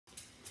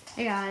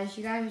Hey guys,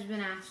 you guys have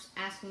been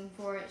asking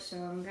for it, so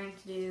I'm going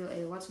to do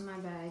a what's in my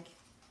bag.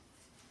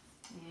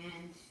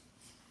 And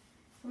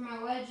for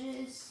my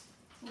wedges,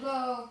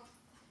 we'll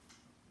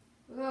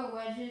go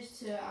wedges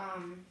to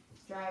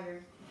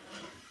driver.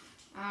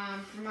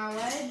 For my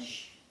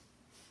wedge,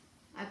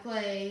 I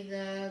play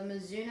the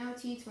Mizuno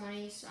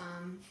T20s,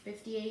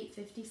 58,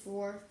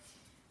 54.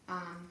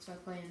 So I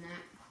play in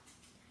that.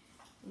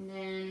 And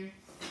then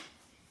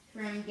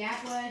from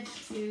gap wedge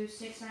to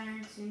 6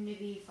 iron, soon to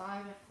be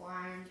 5 and 4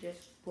 iron,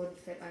 just wouldn't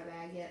fit my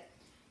bag yet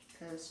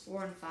because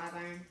 4 and 5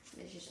 iron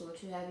is just a little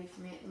too heavy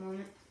for me at the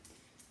moment.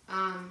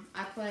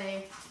 I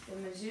play the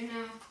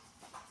Mizuno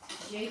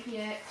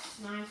JPX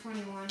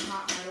 921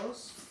 Hot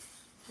Metals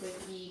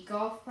with the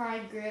Golf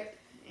Pride grip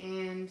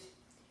and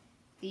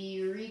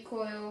the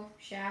recoil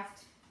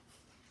shaft,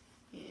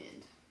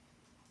 and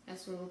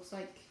that's what it looks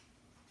like.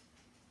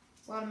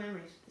 A lot of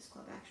memories with this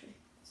club actually.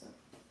 So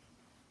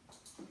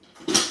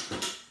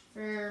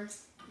for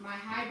my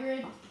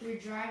hybrid through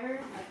driver,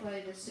 I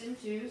play the Sim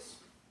 2s.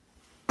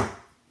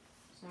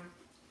 So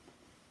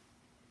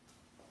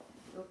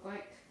look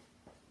like.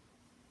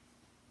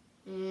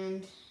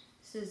 And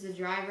this is the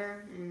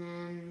driver, and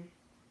then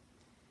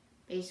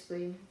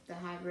basically the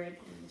hybrid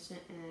and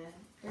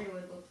the rear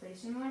would look pretty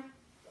similar.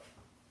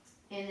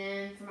 And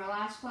then for my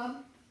last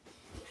club,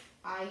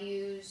 I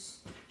use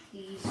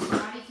the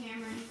Scotty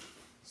Cameron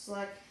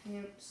Select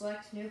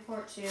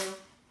Newport 2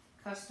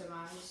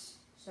 Customize.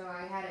 So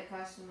I had it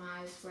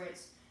customized where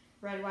it's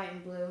red, white,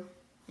 and blue,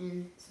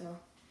 and so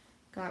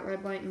got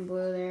red, white, and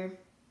blue there.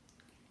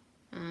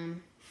 And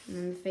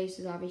then the face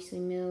is obviously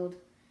milled.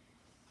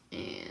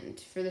 And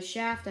for the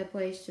shaft, I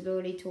play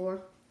Stability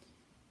Tour.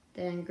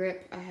 Then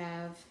grip, I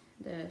have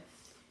the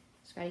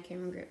Scotty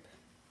Cameron grip.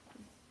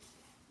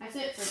 That's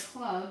it for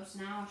clubs.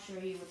 Now I'll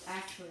show you what's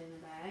actually in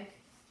the bag.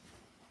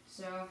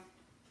 So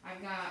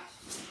I've got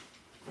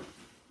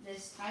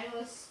this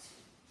Titleist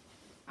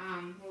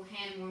little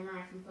hand warmer.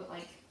 I can put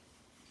like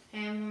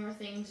hand warmer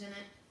things in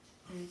it,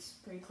 and it's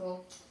pretty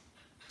cool.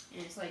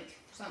 And it's like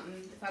something,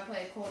 if I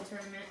play a cold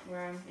tournament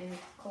where I'm in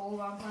cold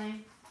while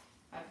playing,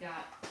 I've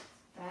got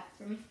that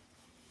for me.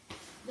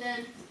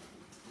 Then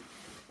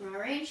for my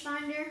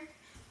rangefinder,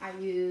 I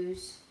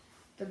use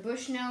the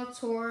Bushnell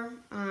Tour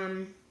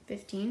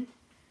 15.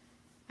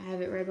 I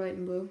have it red, white,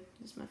 and blue.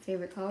 It's my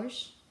favorite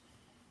colors.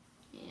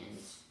 And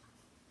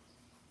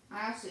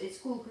it's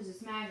cool because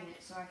it's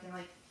magnet, so I can,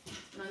 like,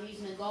 when I'm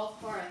using a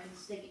golf cart, I can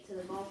stick it to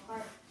the golf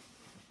cart.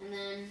 And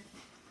then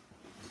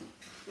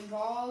the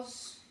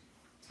balls,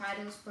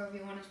 Titleist Pro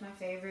V1 is my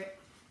favorite.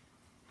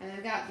 And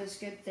I've got this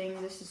good thing.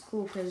 This is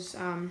cool because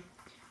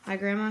my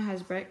grandma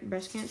has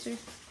breast cancer,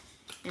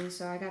 and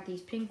so I got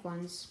these pink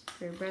ones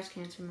for breast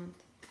cancer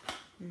month.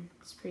 And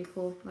it's pretty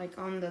cool. Like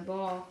on the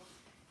ball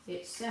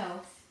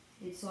itself,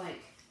 it's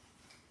like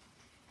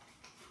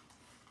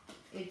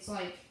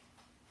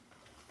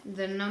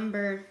the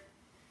number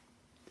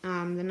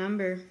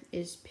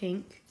is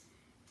pink,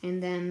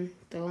 and then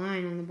the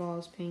line on the ball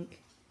is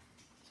pink.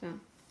 So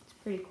it's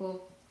pretty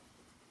cool.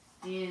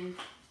 And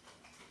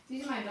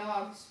these are my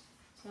dogs,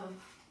 so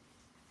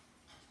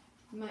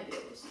you might be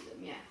able to see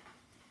them, yeah.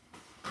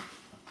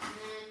 And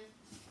then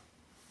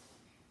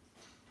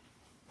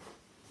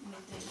let me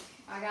think.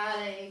 I got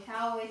a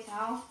Callaway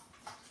towel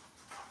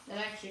that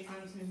actually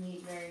comes in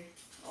heat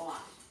a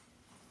lot.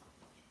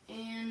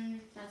 And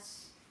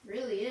that's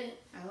really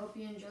it. I hope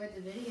you enjoyed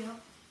the video,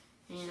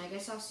 and I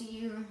guess I'll see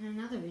you in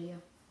another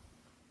video.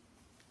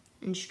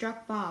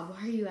 Instruct Bob,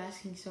 why are you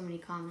asking so many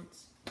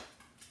comments?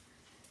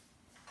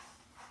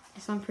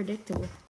 It's unpredictable.